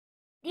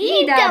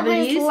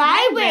DW's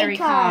library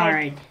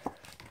card.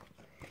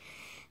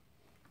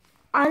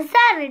 On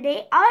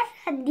Saturday, Art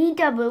and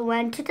DW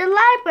went to the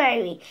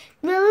library.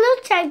 Will you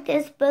check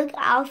this book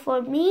out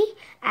for me?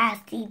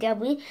 Asked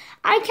DW.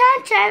 I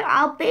can't check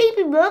out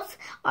baby books,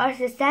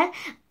 Arthur said.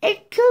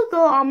 It could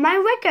go on my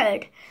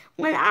record.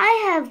 When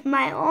I have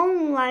my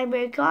own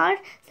library card,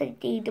 said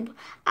DW,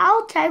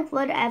 I'll check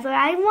whatever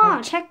I want.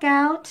 I'll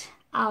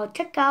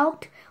check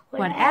out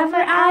whatever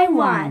I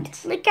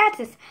want. Look at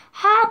this.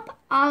 Hop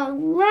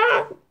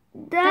along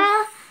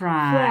the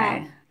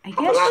fry.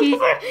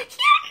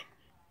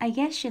 I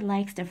guess she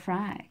likes the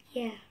fry.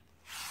 Yeah.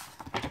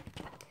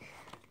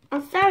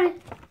 I'm sorry.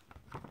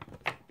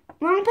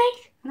 Wrong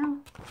page? No.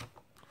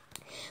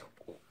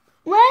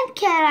 When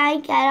can I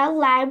get a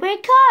library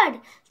card?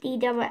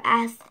 DW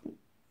asked.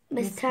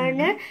 Miss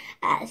Turner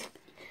asked.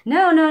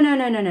 No.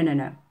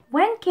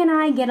 When can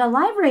I get a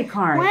library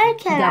card? When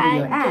can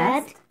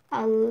I get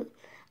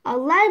a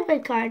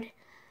library card?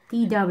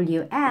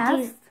 DW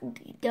asked.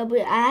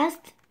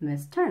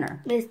 Miss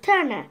Turner.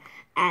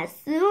 As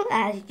soon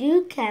as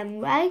you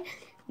can write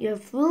your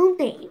full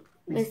name,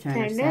 Miss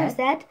Turner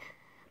said.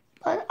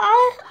 But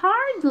I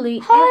hardly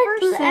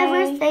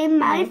ever say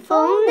my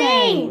full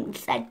name,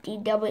 said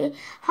DW.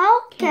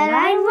 How can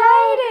I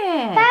write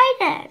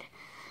it?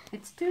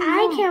 It's too long.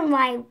 I can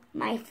write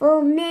my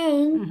full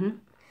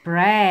name.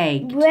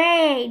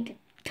 Bragged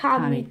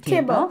Tommy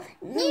Tibble.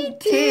 Me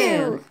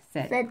too,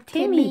 said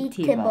Timmy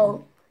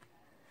Tibble.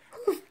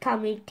 Who's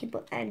Tommy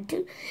Tibble and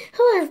who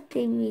is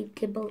Timmy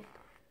Tibble?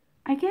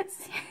 I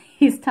guess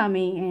he's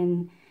Tommy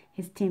and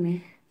he's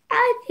Timmy.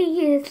 I think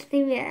he's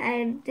Timmy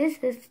and this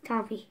is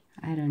Tommy.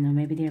 I don't know,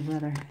 maybe they're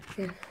brother.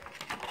 Yeah.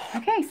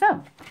 Okay,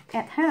 so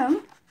at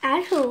home,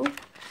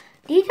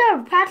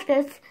 Dita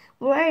practiced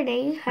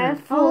writing her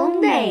full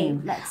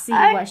name. Let's see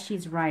what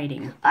she's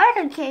writing.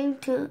 Arthur came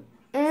to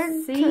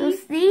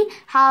see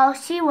how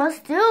she was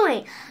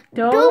doing.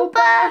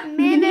 Dupa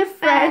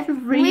Minifred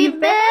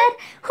Rebed?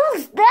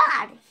 Who's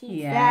that?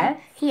 He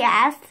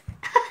asked.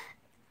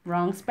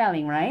 Wrong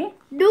spelling, right?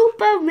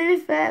 Dupa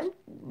Minifred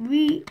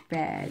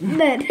Rebed.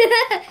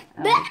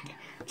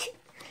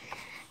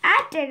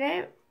 At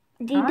dinner,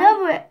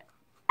 DW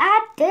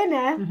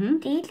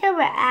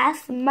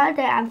asked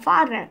mother and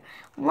father,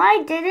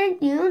 why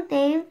didn't you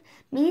name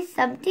me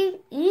something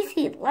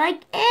easy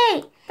like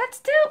A? That's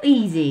too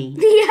easy.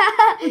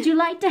 Yeah. Would you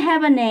like to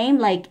have a name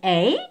like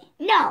A?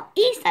 No,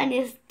 Ethan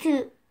is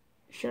too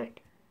short.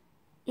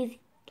 Easy.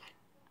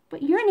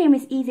 But your name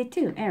is easy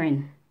too,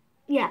 ERIN.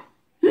 Yeah,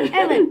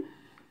 ERIN.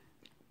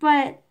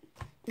 But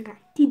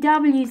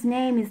DW's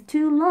name is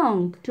too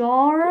long.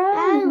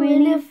 Dora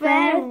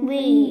Winifred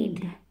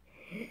Reed.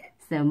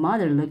 So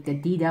Mother looked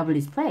at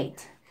DW's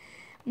plate.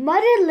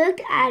 Mother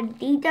looked at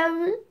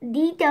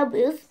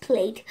DW's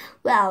plate.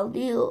 Well,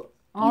 you're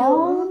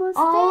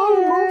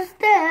almost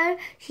there,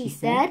 she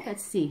said.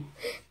 Let's see.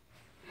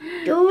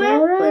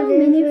 Dora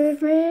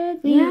Winifred.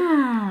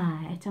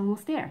 Yeah, it's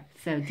almost there.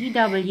 So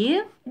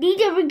DW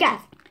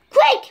gasped.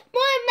 Quick,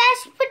 more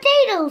mashed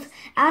potatoes!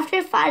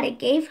 After father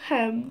gave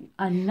her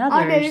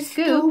another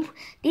scoop,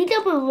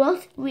 DW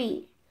wrote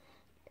Reed.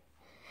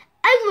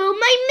 I wrote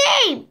my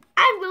name!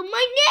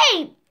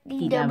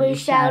 DW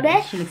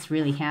shouted. She looks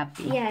really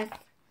happy. Yes.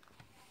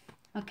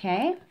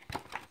 Okay.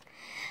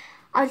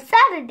 On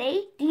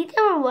Saturday,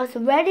 DW was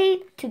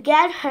ready to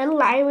get her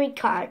library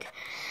card.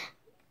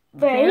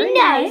 Very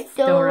nice,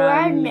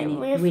 Dora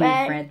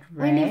Winifred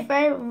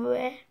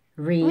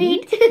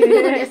Reed.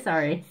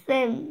 Sorry.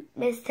 Said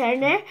Miss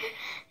Turner.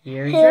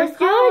 Here's your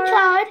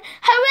card.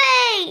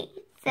 Hooray!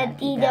 Said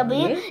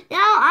DW. Now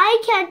I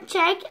can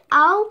check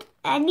out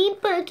any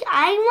book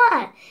I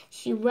want.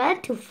 She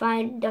went to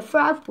find the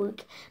frog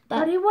book,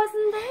 but it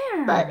wasn't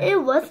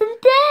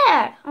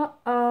there.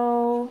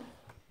 Uh-oh.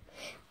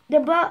 The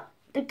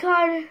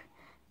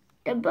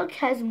book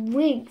has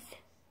wings.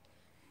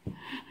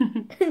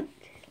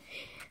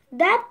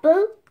 That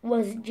book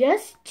was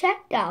just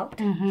checked out,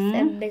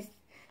 said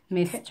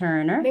Miss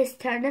Turner.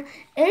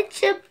 It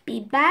should be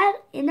back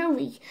in a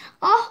week.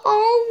 A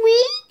whole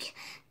week?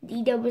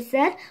 DW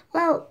said.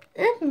 Well,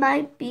 it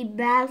might be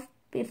back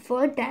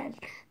before that,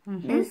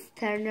 Miss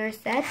Turner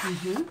said.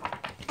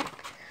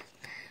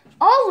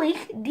 All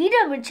week,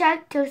 DW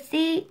checked to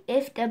see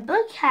if the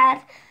book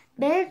had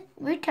been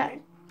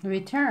returned.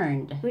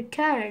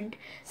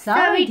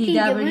 Sorry,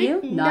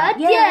 DW, not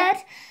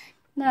yet.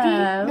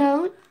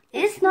 No,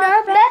 it's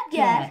not back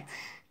yet.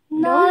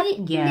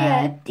 Not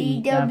yet,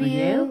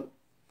 DW.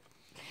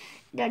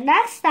 The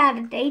next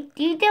Saturday,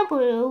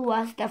 DW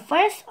was the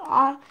first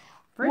one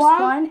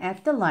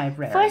at the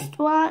library. First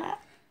one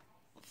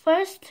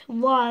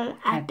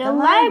at the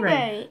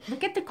library.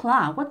 Look at the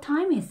clock. What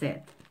time is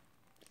it?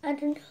 I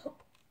don't know.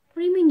 What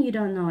do you mean you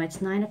don't know?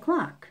 It's 9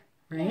 o'clock,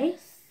 right?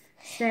 Yes.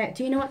 So,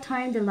 do you know what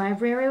time the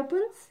library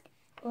opens?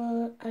 I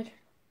don't know.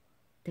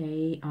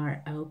 They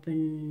are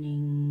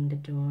opening the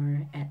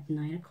door at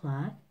 9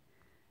 o'clock.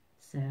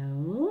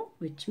 So,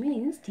 which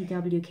means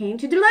DW came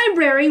to the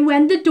library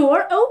when the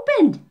door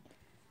opened.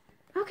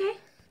 Okay.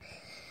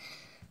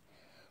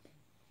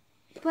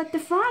 But the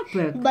frog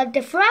book But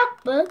the frog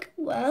book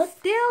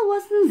still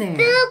wasn't there.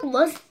 still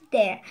wasn't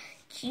there.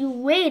 She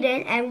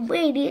waited and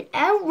waited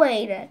and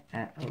waited.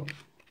 Uh-oh.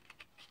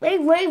 Wait.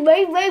 I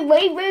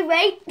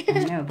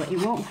know, but it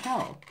won't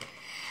help.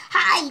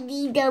 Hi,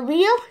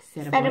 DW,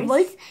 Said said a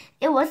voice.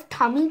 It was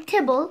Tommy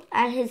Tibble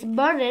and his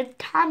brother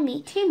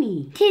Timmy.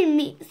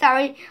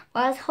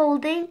 Was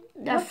holding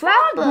the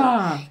frog book.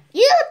 Frog,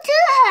 You too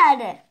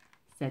had it,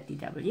 said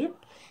DW.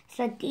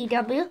 said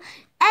DW,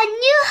 and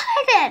you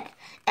heard it.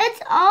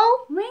 It's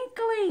all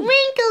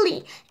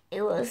Wrinkly.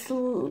 It was It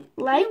was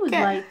like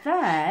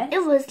that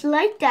It was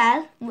like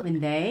that when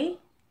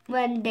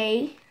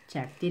they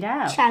checked it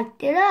out.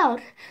 it out.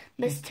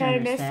 Miss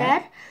Turner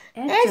said,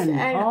 It's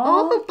an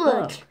old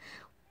book.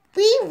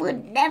 We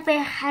would never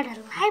had a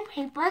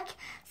library book,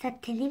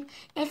 said Timmy.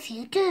 If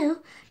you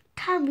do,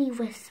 Tommy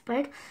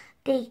whispered,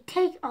 they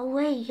take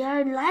away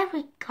your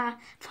library card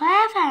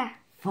forever.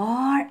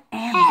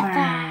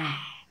 Forever.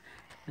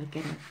 Look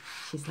at her.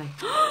 She's like,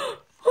 oh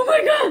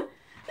my God,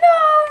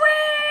 no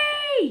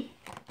way!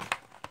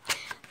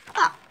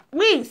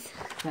 Wings.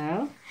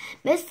 So,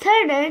 Miss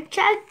Turner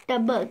checked the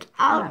book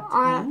out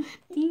on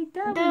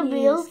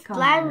DW's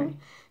card.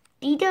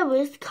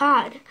 DW's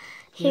card.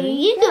 Here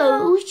you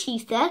go, she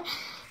said,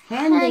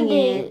 Handing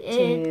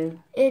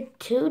it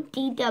to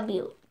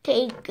DW.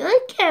 Take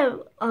good care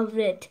of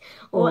it,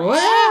 or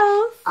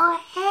else,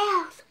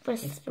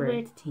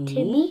 whispered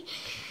Timmy.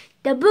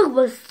 The book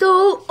was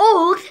so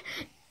old.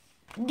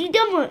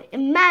 DW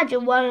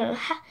imagined what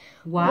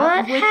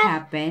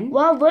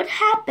would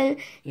happen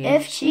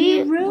if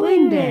she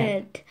ruined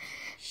it.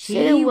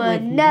 She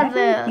would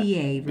never be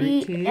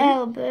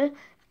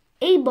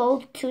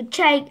able to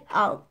check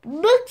out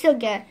books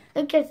again.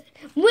 Look at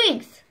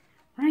wings.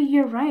 Right,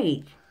 you're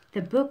right.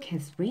 The book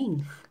has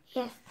wings.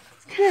 Yes.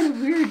 It's kind of a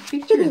weird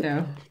picture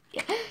though.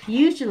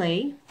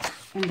 Usually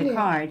in the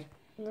card,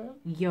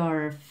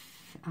 your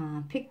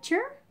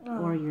picture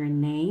or your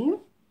name,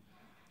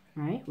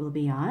 right, will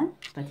be on.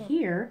 But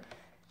here,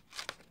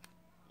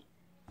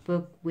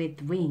 book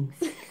with wings.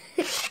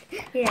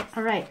 Yes.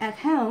 All right, at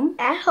home.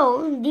 At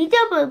home,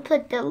 DW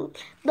put the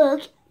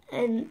book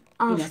in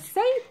a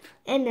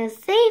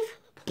safe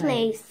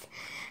place.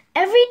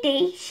 Every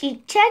day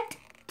she checked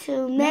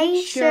to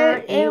make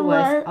sure it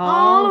was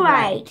all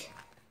right.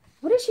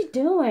 What is she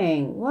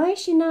doing? Why is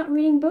she not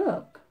reading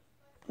book?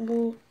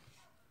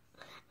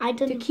 I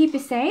don't To keep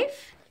it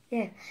safe?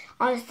 Yeah.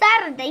 On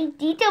Saturday,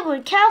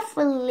 DW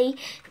carefully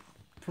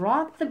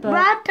brought the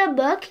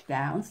book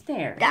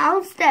downstairs.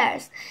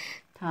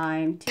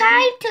 Time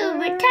to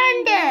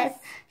return this,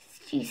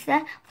 she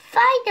said.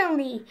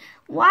 Finally,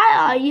 why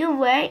are you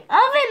wearing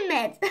oven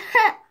mitts?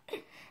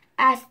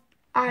 asked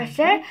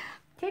Arthur.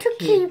 To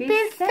keep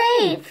it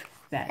safe,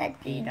 said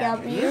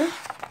DW.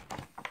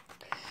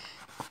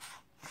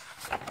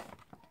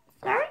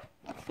 Sorry?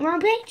 Wrong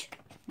page?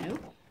 Nope.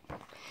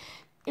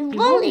 It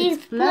won't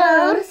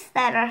explode,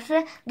 said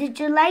Arthur. Did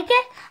you like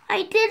it?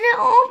 I didn't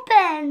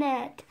open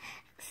it,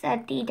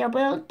 said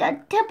DW. The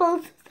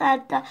Tibbles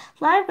said the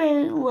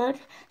library would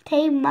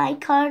take my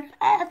card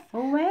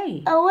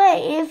away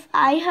if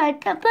I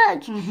hurt the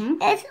book.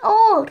 It's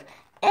old.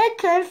 It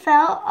could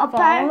fall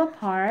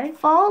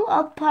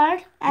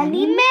apart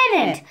any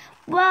minute.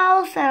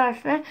 Well, said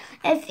Arthur,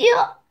 if you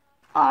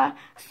are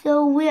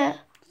so worried,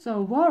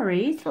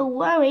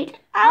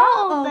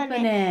 I'll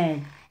open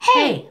it.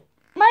 Hey,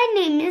 my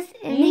name is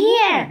in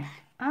here.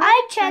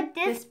 I checked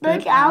this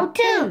book out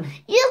too.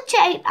 You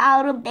checked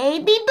out a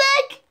baby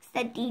book,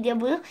 said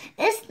DW.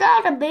 It's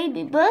not a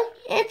baby book.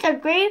 It's a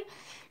great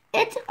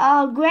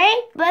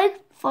book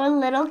for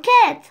little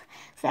kids.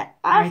 So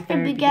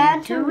Arthur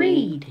began to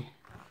read.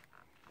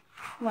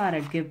 What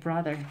a good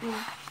brother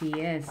he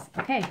is.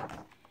 Okay,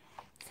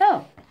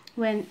 so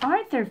when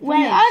Arthur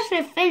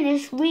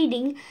finished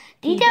reading,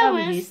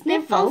 DW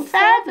sniffled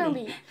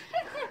sadly.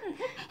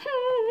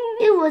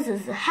 It was a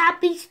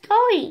happy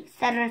story,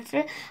 said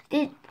Arthur.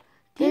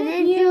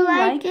 Didn't you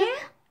like it?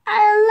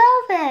 I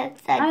love it,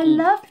 said I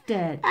loved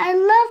it. I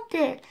loved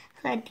it,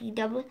 said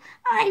DW.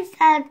 I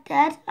said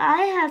that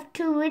I have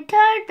to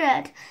return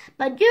it,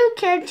 but you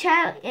can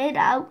check it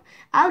out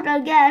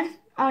again,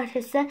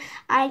 Arthur said.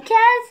 I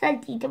can,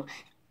 said DW.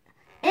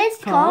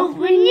 It's called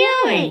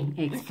renewing,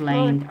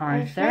 explained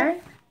Arthur.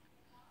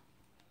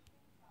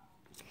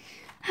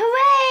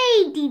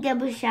 Hooray!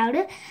 DW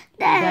shouted.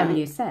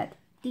 DW said.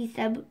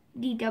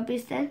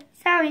 DW said,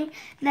 sorry,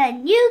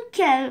 then you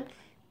can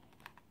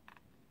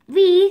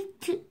read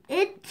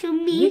it to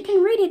me. You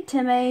can read it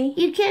to me.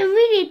 You can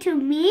read it to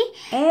me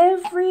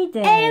every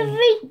day.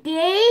 Every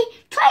day,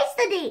 twice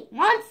a day.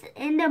 Once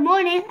in the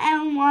morning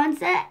and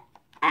once at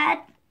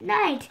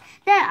night.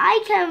 Then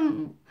I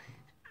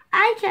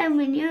can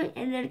renew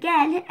it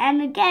again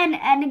and again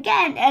and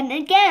again and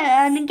again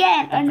and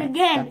again and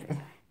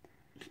again.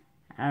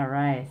 All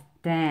right,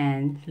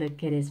 then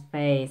look at his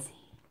face.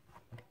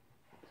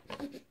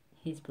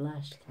 He's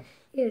blushed.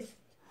 Yes.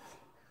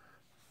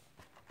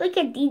 Look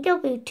at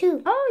DW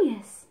too. Oh,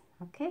 yes.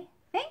 Okay.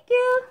 Thank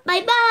you.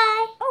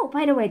 Bye-bye. Oh,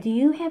 by the way, do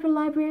you have a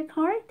library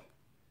card?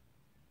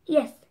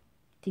 Yes.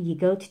 Do you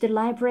go to the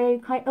library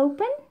quite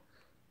often?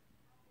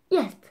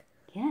 Yes.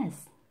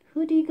 Yes.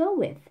 Who do you go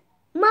with?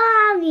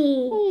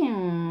 Mommy.